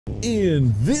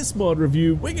In this mod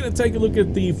review, we're going to take a look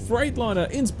at the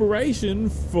Freightliner Inspiration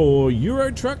for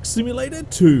Euro Truck Simulator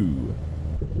 2.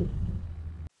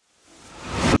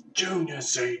 Junior,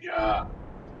 Senior.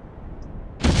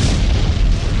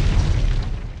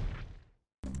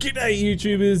 G'day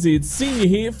YouTubers, it's Senior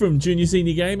here from Junior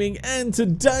Senior Gaming, and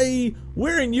today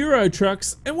we're in Euro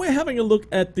Trucks and we're having a look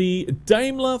at the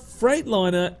Daimler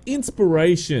Freightliner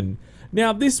Inspiration.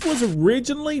 Now, this was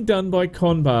originally done by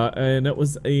Conbar, and it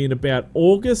was in about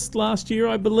August last year,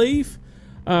 I believe,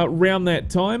 around that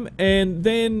time. And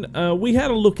then we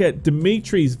had a look at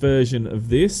Dimitri's version of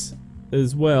this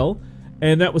as well,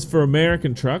 and that was for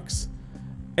American trucks.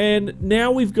 And now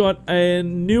we've got a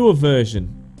newer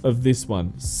version of this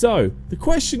one. So, the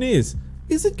question is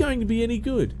it going to be any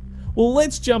good? Well,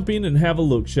 let's jump in and have a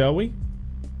look, shall we?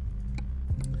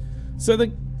 So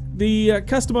the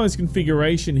customized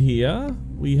configuration here,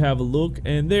 we have a look,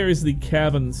 and there is the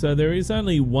cabin. So there is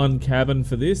only one cabin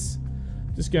for this.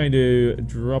 Just going to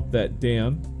drop that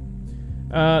down.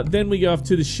 Then we go off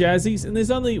to the chassis, and there's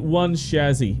only one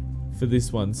chassis for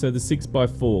this one, so the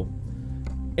 6x4.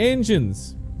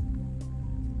 Engines.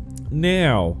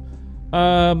 Now,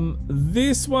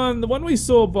 this one, the one we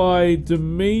saw by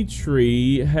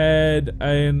Dimitri, had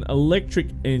an electric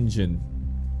engine,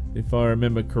 if I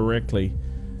remember correctly.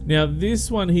 Now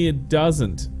this one here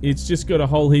doesn't. It's just got a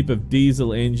whole heap of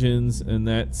diesel engines and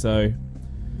that. So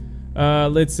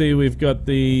let's see. We've got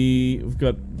the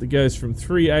goes from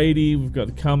 380. We've got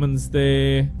the Cummins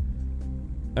there.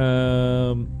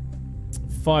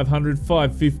 500,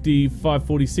 550,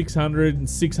 540, 600, and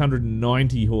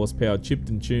 690 horsepower, chipped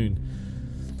and tuned.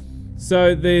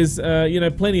 So there's you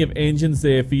know, plenty of engines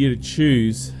there for you to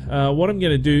choose. What I'm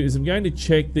going to do is I'm going to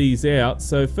check these out.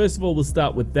 So first of all, we'll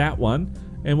start with that one.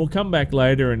 And we'll come back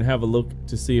later and have a look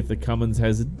to see if the Cummins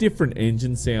has a different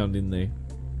engine sound in there.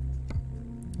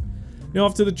 Now,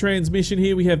 after the transmission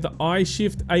here, we have the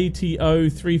iShift ATO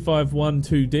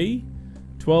 3512D,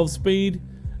 12-speed.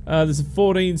 There's a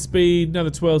 14-speed, another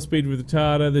 12-speed with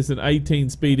retarder. There's an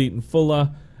 18-speed Eaton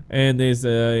Fuller, and there's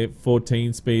a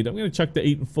 14-speed. I'm going to chuck the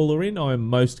Eaton Fuller in. I'm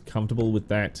most comfortable with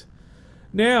that.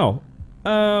 Now,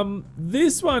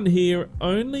 this one here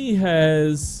only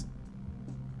has...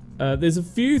 there's a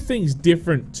few things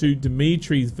different to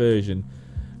Dimitri's version.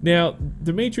 Now,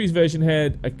 Dimitri's version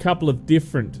had a couple of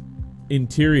different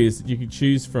interiors that you could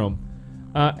choose from.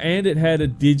 And it had a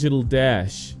digital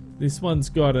dash. This one's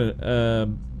got a,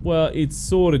 well, it's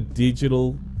sort of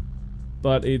digital,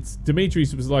 but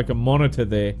Dimitri's was like a monitor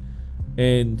there.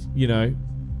 And, you know,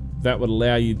 that would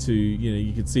allow you to, you know,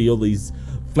 you could see all these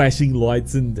flashing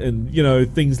lights and you know,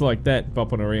 things like that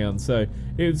bopping around. So,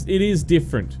 it is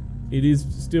different. It is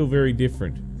still very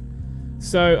different.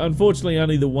 So, unfortunately,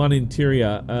 only the one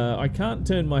interior. I can't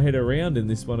turn my head around in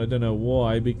this one. I don't know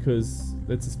why, because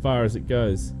that's as far as it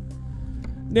goes.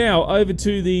 Now, over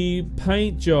to the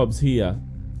paint jobs here.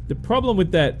 The problem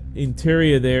with that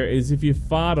interior there is if you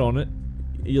fart on it,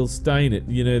 you'll stain it.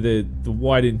 You know, the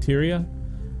white interior.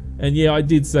 And yeah, I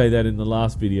did say that in the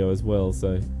last video as well,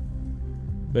 so...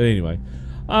 But anyway...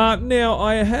 now,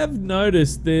 I have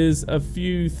noticed there's a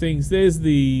few things. There's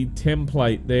the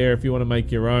template there. If you want to make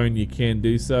your own, you can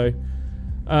do so.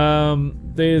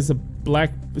 There's a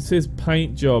black... It says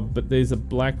paint job, but there's a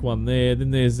black one there.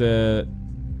 Then there's a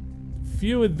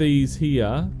few of these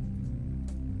here,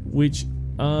 which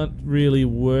aren't really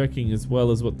working as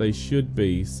well as what they should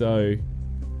be. So,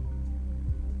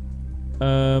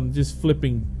 just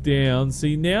flipping down.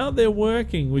 See, now they're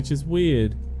working, which is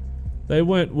weird. They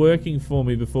weren't working for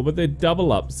me before, but they're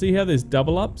double ups. See how there's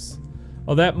double ups?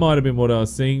 Oh, that might have been what I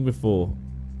was seeing before.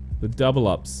 The double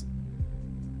ups.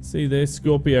 See there,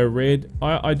 Scorpio red.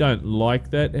 I don't like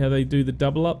that, how they do the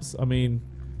double ups. I mean,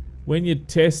 when you're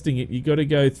testing it, you got to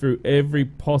go through every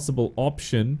possible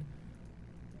option.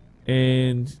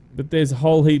 But there's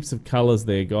whole heaps of colors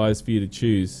there, guys, for you to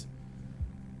choose.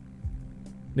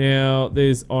 Now,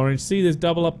 there's orange. See, there's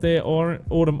double up there,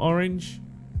 autumn orange.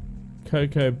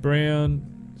 Cocoa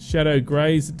brown, shadow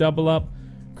grey's a double up,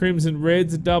 crimson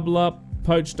red's a double up,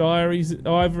 poached ivory's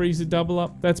a double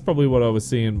up. That's probably what I was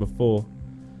seeing before.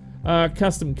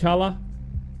 Custom color.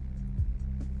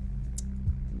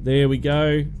 There we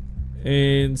go.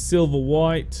 And silver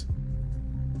white,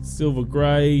 silver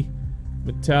grey,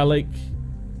 metallic.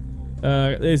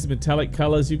 There's metallic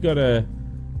colors. You've got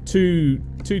two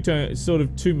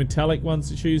metallic ones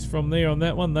to choose from there on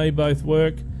that one. They both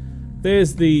work.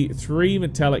 There's the 3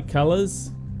 metallic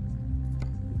colors,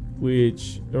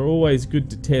 which are always good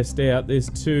to test out. There's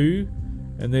 2,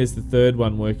 and there's the 3rd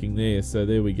one working there. So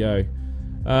there we go.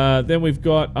 Then we've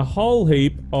got a whole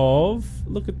heap of,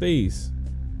 look at these.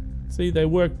 See, they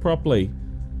work properly.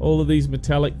 All of these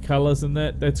metallic colours and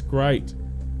that's great.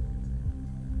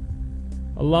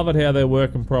 I love it how they're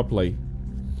working properly.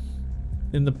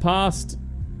 In the past,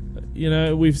 you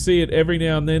know, we see it every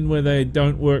now and then where they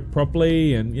don't work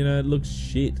properly and, you know, it looks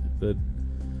shit. But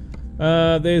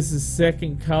there's the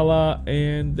second colour,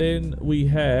 and then we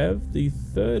have the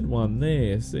third one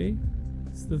there, see?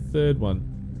 It's the third one.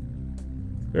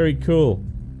 Very cool.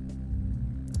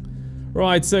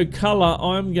 Right, so colour,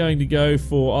 I'm going to go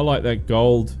for, I like that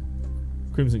gold.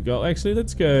 Crimson gold. Actually,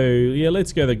 let's go, yeah,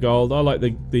 let's go the gold. I like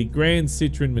the Grand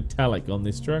Citroen Metallic on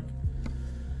this truck.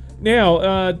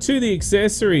 Now, to the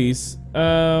accessories.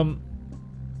 Some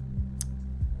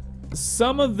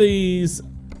of these,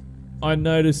 I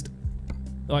noticed,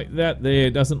 like that there,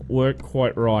 doesn't work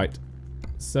quite right.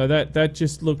 So that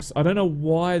just looks, I don't know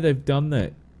why they've done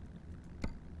that.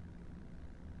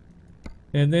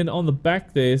 And then on the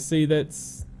back there, see,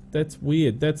 that's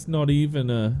weird. That's not even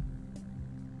a...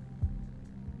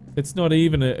 It's not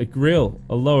even a grill,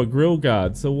 a lower grill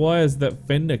guard. So why is that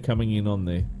fender coming in on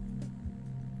there?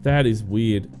 That is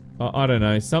weird. I don't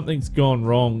know. Something's gone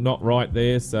wrong, not right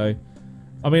there. So,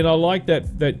 I mean, I like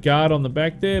that guard on the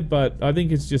back there, but I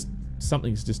think it's just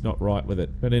something's just not right with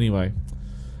it. But anyway,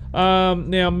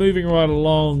 now moving right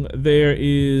along, there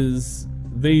is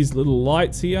these little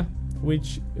lights here,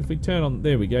 which if we turn on,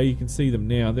 there we go. You can see them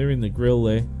now. They're in the grill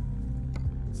there.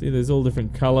 See, there's all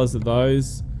different colours of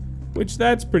those. Which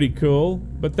that's pretty cool,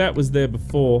 but that was there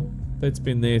before. That's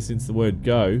been there since the word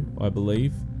go, I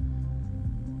believe.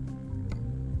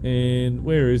 And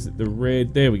where is it? The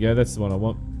red. There we go, that's the one I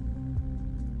want.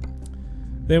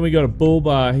 Then we got a bull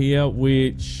bar here,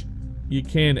 which you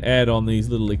can add on these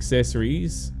little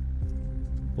accessories,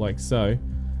 like so.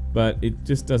 But it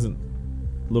just doesn't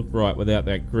look right without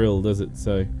that grill, does it?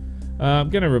 So I'm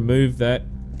going to remove that.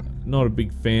 Not a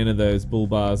big fan of those bull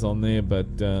bars on there, but...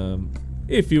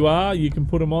 if you are, you can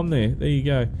put them on there. There you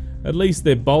go. At least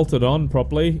they're bolted on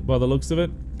properly by the looks of it.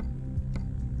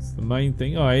 It's the main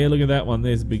thing. Oh yeah, look at that one.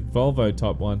 There's a big Volvo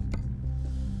type one.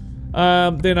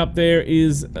 Then up there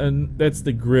is, that's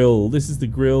the grill. This is the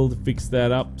grill to fix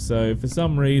that up. So for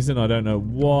some reason, I don't know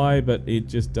why, but it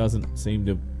just doesn't seem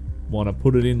to want to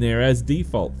put it in there as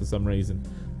default for some reason.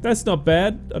 That's not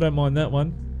bad. I don't mind that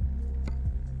one.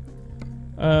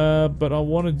 But I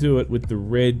want to do it with the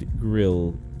red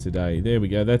grill today. There we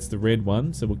go. That's the red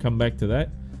one. So we'll come back to that.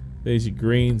 There's your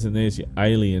greens and there's your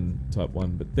alien type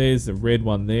one. But there's the red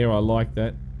one there. I like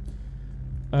that.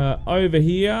 Over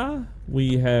here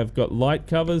we have got light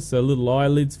covers. So little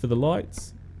eyelids for the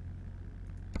lights.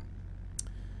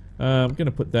 I'm going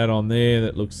to put that on there.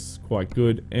 That looks quite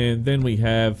good. And then we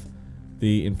have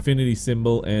the infinity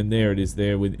symbol. And there it is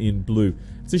there in blue.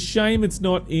 It's a shame it's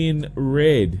not in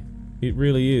red. It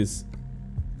really is.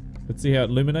 Let's see how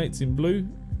it illuminates in blue.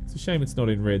 It's a shame it's not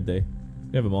in red there.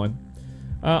 Never mind.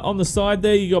 On the side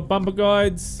there, you got bumper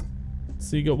guides.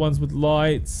 So you got ones with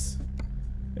lights,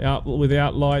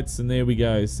 without lights, and there we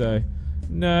go. So,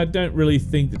 no, I don't really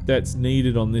think that that's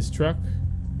needed on this truck.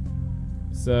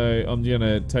 So I'm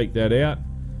gonna take that out.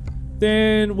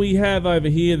 Then we have over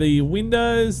here the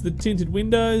windows, the tinted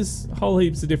windows, whole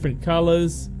heaps of different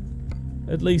colors.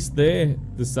 At least they're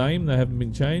the same, they haven't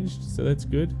been changed, so that's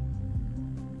good.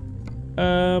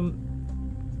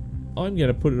 I'm going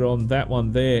to put it on that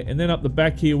one there. And then up the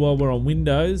back here, while we're on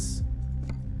windows,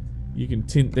 you can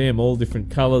tint them all different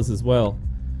colors as well.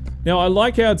 Now, I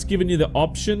like how it's given you the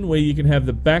option where you can have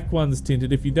the back ones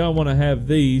tinted. If you don't want to have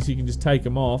these, you can just take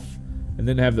them off and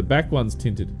then have the back ones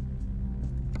tinted.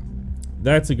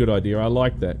 That's a good idea. I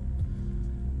like that.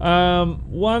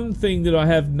 One thing that I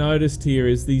have noticed here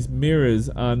is these mirrors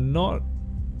are not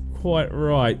quite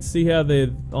right. See how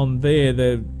they're on there,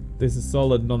 there's a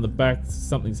solid, and on the back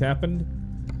something's happened.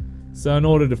 So in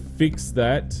order to fix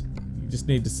that, you just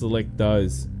need to select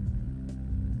those.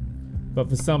 But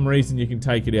for some reason you can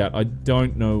take it out. I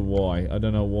don't know why. I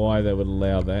don't know why they would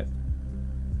allow that.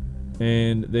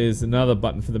 And there's another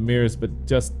button for the mirrors, but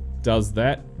just does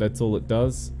that. That's all it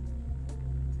does.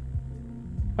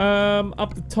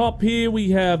 Up the top here we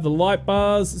have the light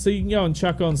bars, so you can go and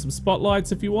chuck on some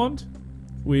spotlights if you want,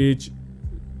 which,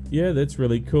 yeah, that's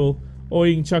really cool. Or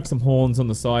you can chuck some horns on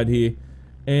the side here.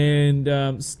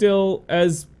 And still,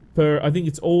 as per, I think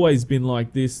it's always been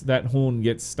like this, that horn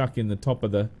gets stuck in the top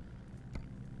of the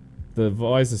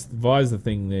visor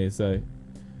thing there, so,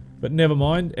 but never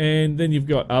mind. And then you've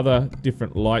got other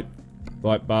different light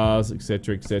bars,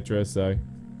 etc, etc. So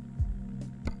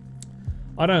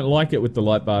I don't like it with the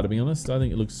light bar, to be honest. I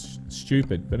think it looks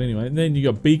stupid, but anyway. And then you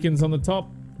got beacons on the top.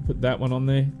 Put that one on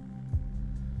there.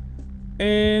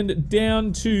 And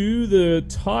down to the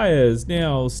tyres.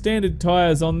 Now, standard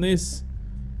tyres on this.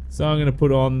 So I'm going to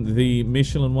put on the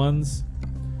Michelin ones.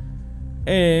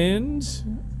 And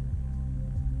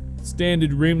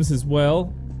standard rims as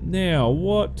well. Now,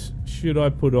 what should I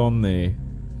put on there?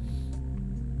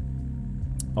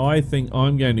 I think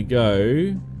I'm going to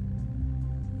go...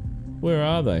 Where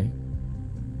are they?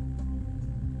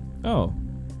 Oh.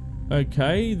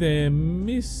 Okay, they're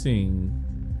missing.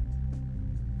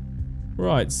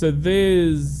 Right, so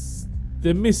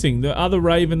they're missing. The other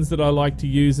Ravens that I like to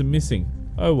use are missing.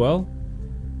 Oh well.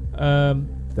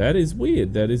 That is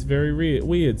weird. That is very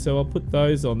weird. So I'll put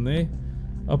those on there.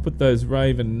 I'll put those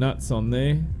Raven nuts on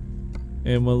there.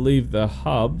 And we'll leave the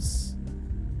hubs.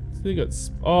 So you got...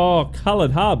 Oh,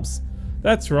 coloured hubs.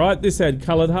 That's right. This had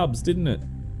coloured hubs, didn't it?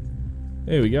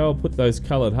 There we go. I'll put those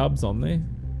coloured hubs on there.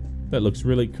 That looks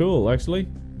really cool, actually.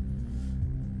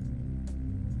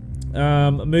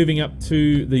 Moving up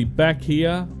to the back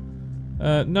here.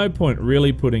 No point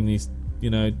really putting these, you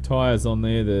know, tyres on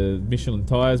there, the Michelin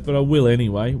tyres, but I will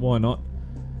anyway. Why not?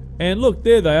 And look,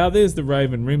 there they are. There's the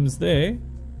Raven rims there.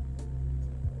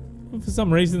 For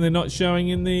some reason, they're not showing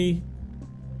in the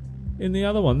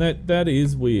other one. That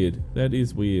is weird. That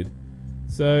is weird.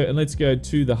 So, and let's go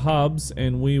to the hubs,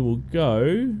 and we will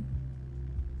go.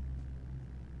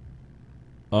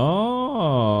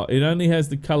 Oh, it only has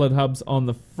the coloured hubs on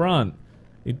the front.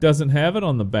 It doesn't have it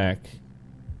on the back.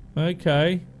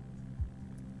 Okay.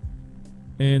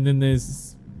 And then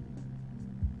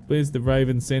where's the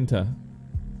Raven Centre?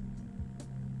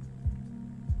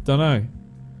 Dunno.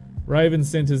 Raven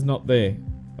Centre's not there.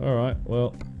 Alright,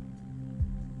 well.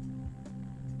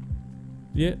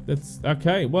 Yeah, that's...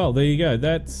 Okay, well, there you go.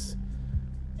 That's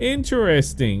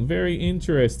interesting. Very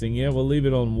interesting. Yeah, we'll leave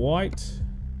it on white.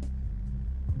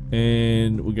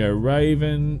 And we'll go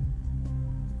Raven.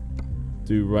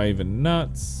 Do Raven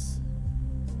nuts.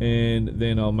 And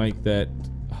then I'll make that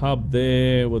hub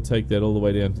there. We'll take that all the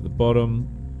way down to the bottom.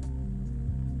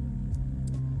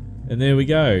 And there we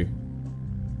go.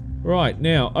 Right,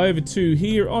 now over to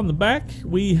here on the back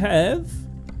we have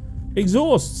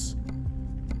exhausts.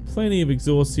 Plenty of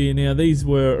exhausts here. Now these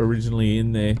were originally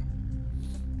in there.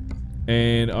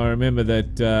 And I remember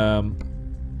that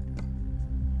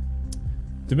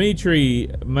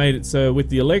Dimitri made it so with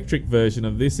the electric version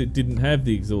of this it didn't have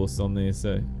the exhausts on there,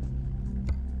 so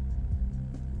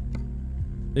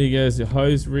there goes your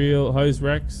hose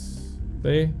racks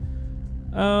there.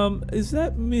 Is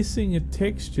that missing a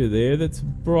texture there that's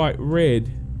bright red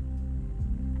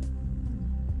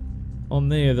on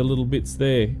there, the little bits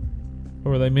there?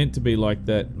 Or are they meant to be like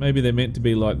that? Maybe they're meant to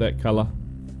be like that colour.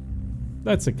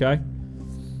 That's okay.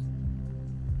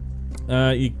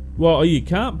 You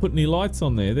can't put any lights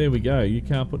on there. There we go. You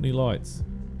can't put any lights.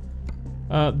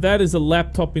 That is a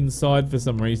laptop inside for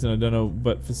some reason. I don't know,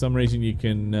 but for some reason you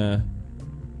can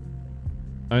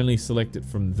only select it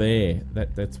from there.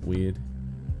 That's weird.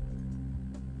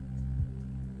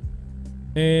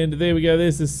 And there we go.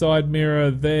 There's the side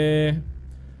mirror there.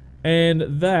 And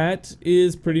that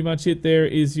is pretty much it. There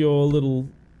is your little...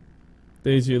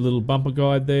 There's your little bumper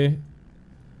guide there.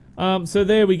 So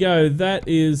there we go.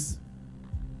 That's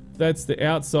the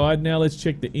outside. Now let's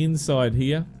check the inside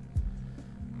here.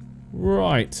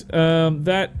 Right.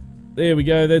 There we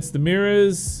go. That's the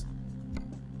mirrors.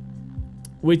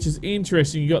 Which is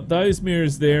interesting. You got those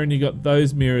mirrors there and you got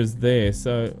those mirrors there.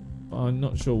 So I'm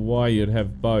not sure why you'd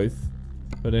have both.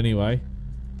 But anyway.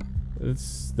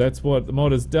 That's what the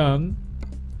mod has done.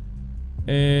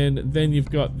 And then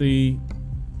you've got the...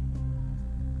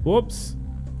 Whoops.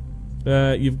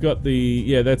 You've got the...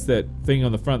 Yeah, that's that thing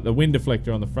on the front. The wind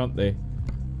deflector on the front there.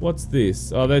 What's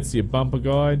this? Oh, that's your bumper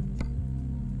guide.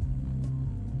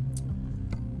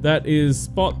 That is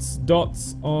spots,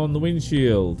 dots on the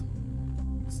windshield.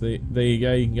 So there you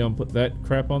go. You can go and put that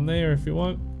crap on there if you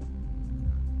want.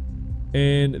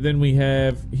 And then we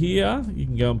have here. You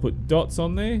can go and put dots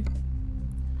on there.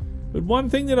 But one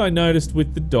thing that I noticed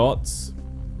with the dots,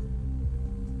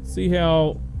 see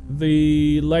how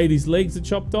the lady's legs are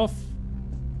chopped off?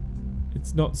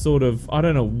 It's not sort of, I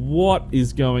don't know what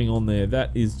is going on there.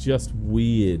 That is just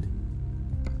weird.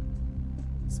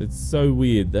 So it's so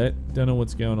weird, that. Don't know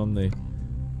what's going on there.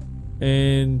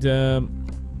 And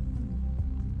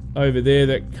over there,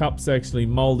 that cup's actually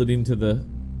molded into the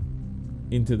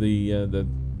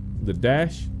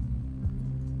dash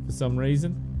for some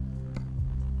reason.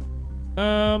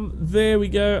 There we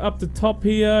go. Up the top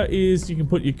here is you can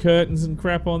put your curtains and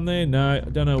crap on there. No, I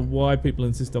don't know why people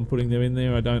insist on putting them in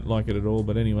there. I don't like it at all,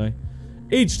 but anyway.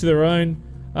 Each to their own.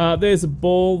 There's a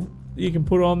ball you can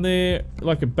put on there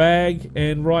like a bag,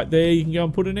 and right there you can go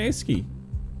and put an esky.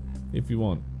 if you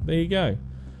want. There you go.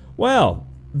 Well,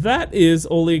 that is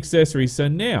all the accessories. So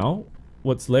now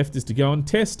what's left is to go and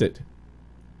test it.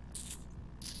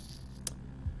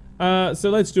 So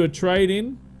let's do a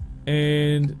trade-in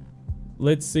and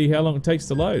let's see how long it takes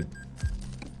to load.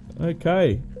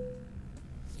 Okay.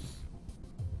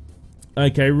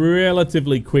 Okay,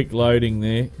 relatively quick loading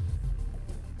there.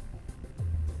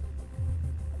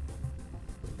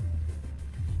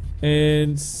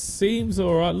 And seems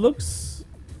alright.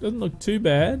 Doesn't look too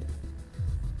bad.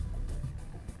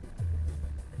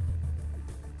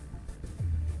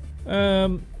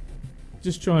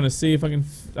 Just trying to see if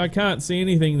I can't see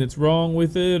anything that's wrong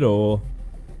with it, or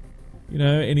you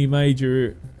know, any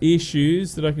major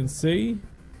issues that I can see.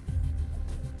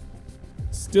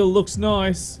 Still looks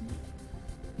nice.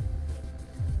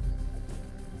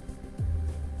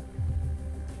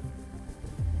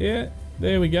 Yeah,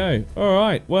 there we go.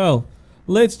 Alright, well,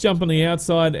 let's jump on the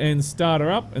outside and start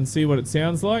her up and see what it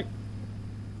sounds like.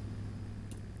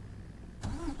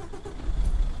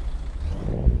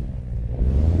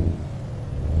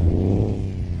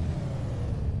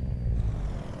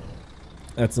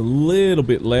 That's a little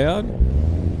bit loud.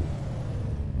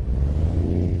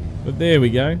 But there we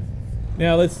go.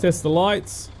 Now let's test the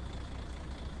lights.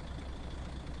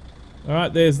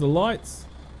 Alright, there's the lights.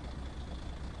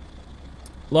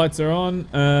 Lights are on.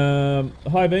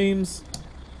 High beams.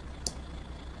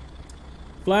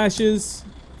 Flashes.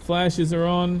 Flashes are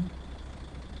on.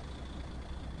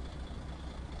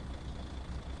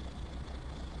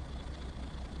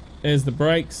 There's the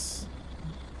brakes.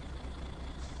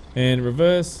 And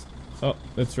reverse. Oh,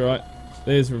 that's right.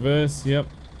 There's reverse, yep.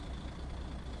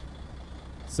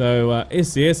 So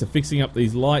SCS are fixing up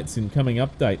these lights in coming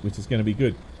update, which is going to be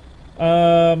good.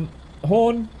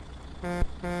 Horn.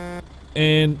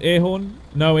 And air horn.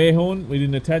 No air horn. We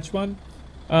didn't attach one.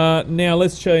 Now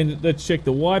let's check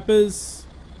the wipers.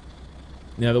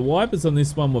 Now the wipers on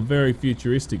this one were very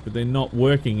futuristic, but they're not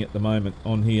working at the moment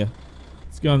on here.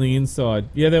 Let's go on the inside.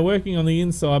 Yeah, they're working on the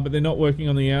inside, but they're not working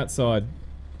on the outside.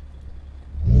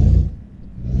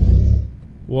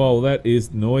 Whoa, that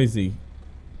is noisy.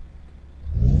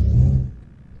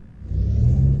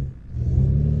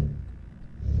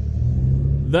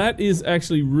 That is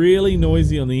actually really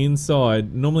noisy on the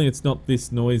inside. Normally it's not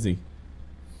this noisy.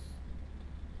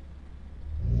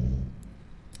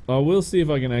 I will see if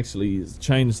I can actually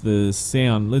change the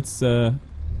sound. Let's I'll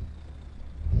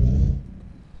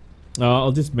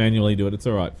just manually do it. It's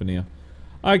alright for now.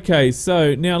 Okay,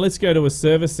 so now let's go to a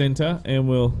service center and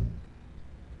we'll...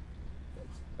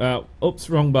 oops,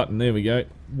 wrong button. There we go.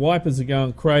 Wipers are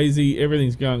going crazy.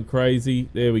 Everything's going crazy.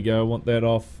 There we go. I want that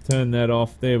off. Turn that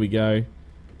off. There we go.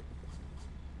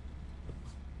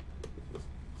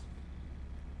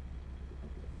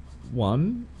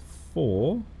 One,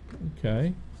 4,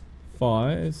 okay,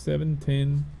 5, 7,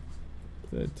 10,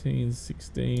 13,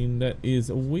 16. That is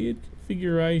a weird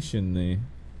configuration there.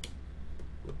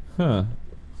 Huh.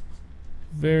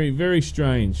 Very, very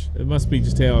strange. It must be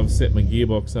just how I've set my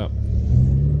gearbox up.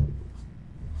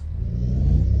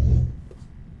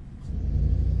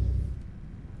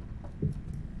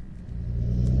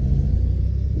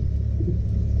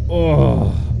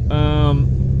 Oh,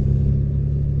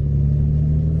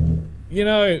 you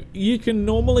know, you can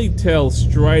normally tell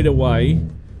straight away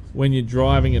when you're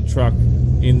driving a truck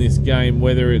in this game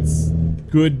whether it's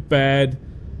good, bad,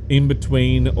 in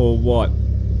between, or what.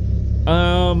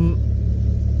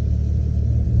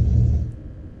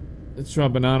 Let's try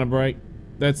banana brake.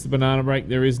 That's the banana brake.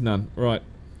 There is none. Right.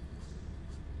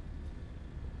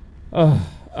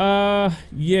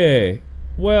 Yeah.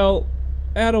 Well,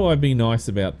 how do I be nice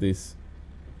about this?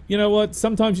 You know what?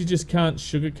 Sometimes you just can't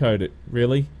sugarcoat it,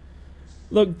 really.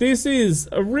 Look, this is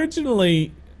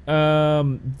originally,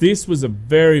 this was a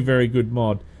very, very good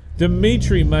mod.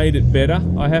 Dimitri made it better.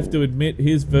 I have to admit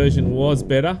his version was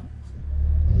better.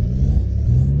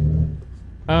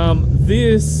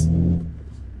 This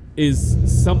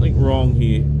is something wrong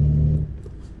here.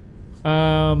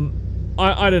 I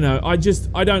don't know. I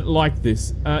don't like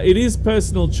this. It is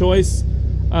personal choice.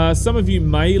 Some of you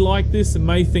may like this and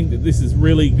may think that this is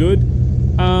really good.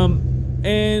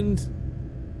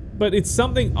 But it's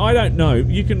something, I don't know.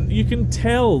 You can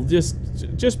tell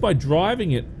just by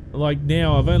driving it. Like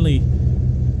now, I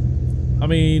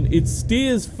mean, it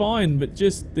steers fine, but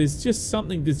there's just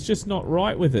something that's just not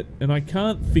right with it, and I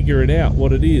can't figure it out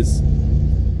what it is.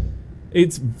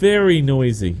 It's very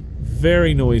noisy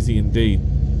indeed.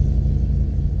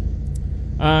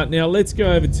 Now let's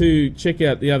go over to check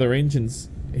out the other engines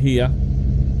here.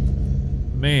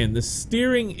 Man, the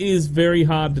steering is very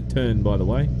hard to turn, by the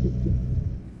way.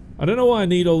 I don't know why I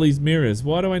need all these mirrors.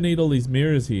 Why do I need all these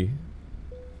mirrors here?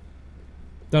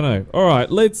 Don't know. All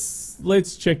right, let's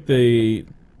check the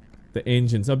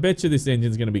engines. I bet you this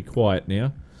engine's going to be quiet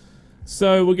now.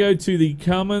 So we'll go to the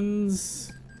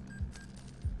Cummins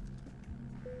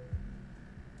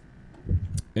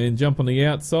and jump on the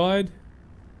outside.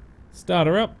 Start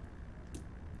her up.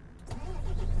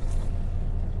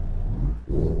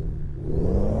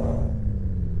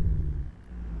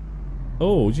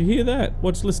 Oh, did you hear that?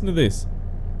 Listen to this.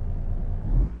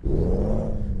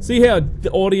 See how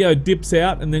the audio dips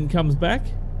out and then comes back?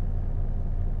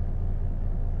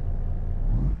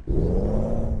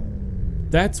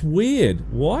 That's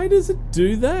weird. Why does it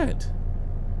do that?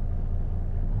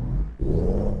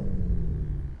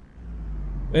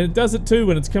 And it does it too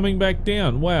when it's coming back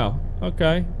down. Wow.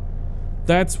 Okay.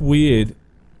 That's weird.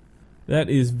 That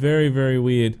is very, very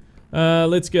weird.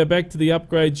 Let's go back to the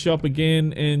upgrade shop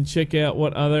again and check out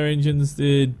what other engines.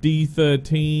 The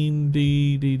D13,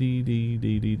 D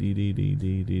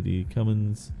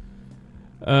Cummins.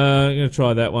 I'm gonna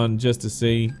try that one just to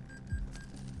see.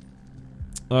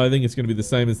 I think it's gonna be the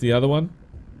same as the other one.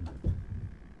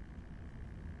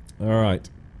 All right.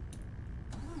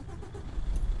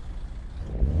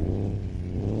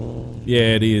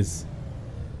 Yeah, it is.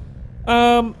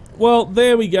 Well,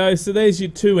 there we go. So there's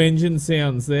your two engine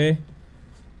sounds there.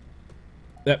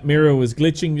 That mirror was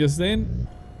glitching just then.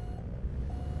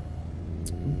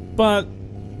 But,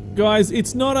 guys,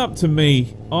 it's not up to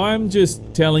me. I'm just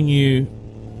telling you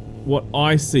what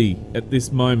I see at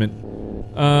this moment.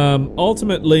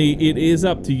 Ultimately, it is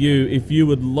up to you. If you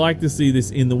would like to see this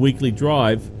in the weekly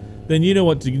drive, then you know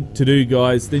what to do,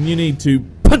 guys. Then you need to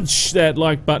punch that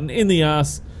like button in the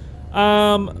ass.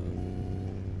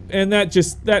 And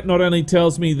that not only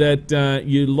tells me that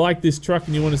you like this truck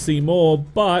and you want to see more,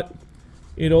 but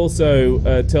it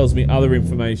also tells me other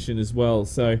information as well.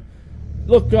 So,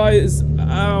 look, guys,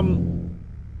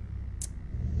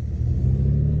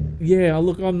 yeah,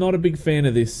 look, I'm not a big fan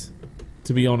of this,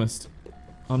 to be honest.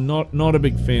 I'm not a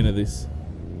big fan of this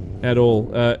at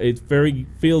all. It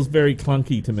feels very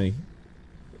clunky to me.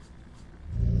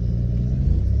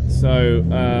 So,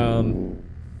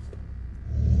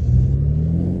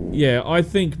 yeah, I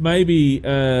think maybe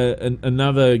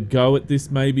another go at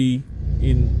this may be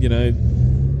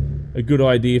a good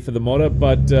idea for the modder,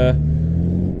 but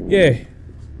yeah,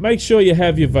 make sure you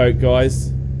have your vote, guys,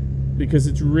 because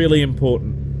it's really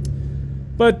important.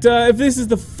 But if this is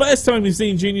the first time you've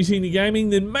seen Junior Senior Gaming,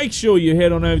 then make sure you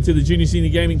head on over to the Junior Senior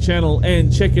Gaming channel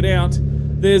and check it out.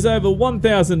 There's over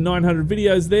 1,900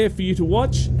 videos there for you to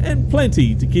watch, and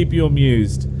plenty to keep you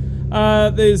amused.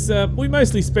 We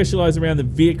mostly specialize around the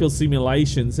vehicle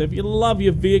simulation, so if you love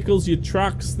your vehicles, your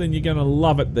trucks, then you're gonna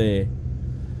love it there.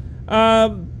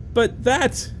 But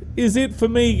that is it for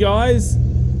me, guys.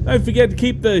 Don't forget to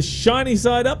keep the shiny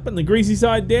side up and the greasy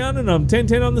side down, and I'm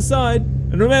 10-10 on the side.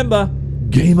 And remember,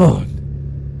 game on.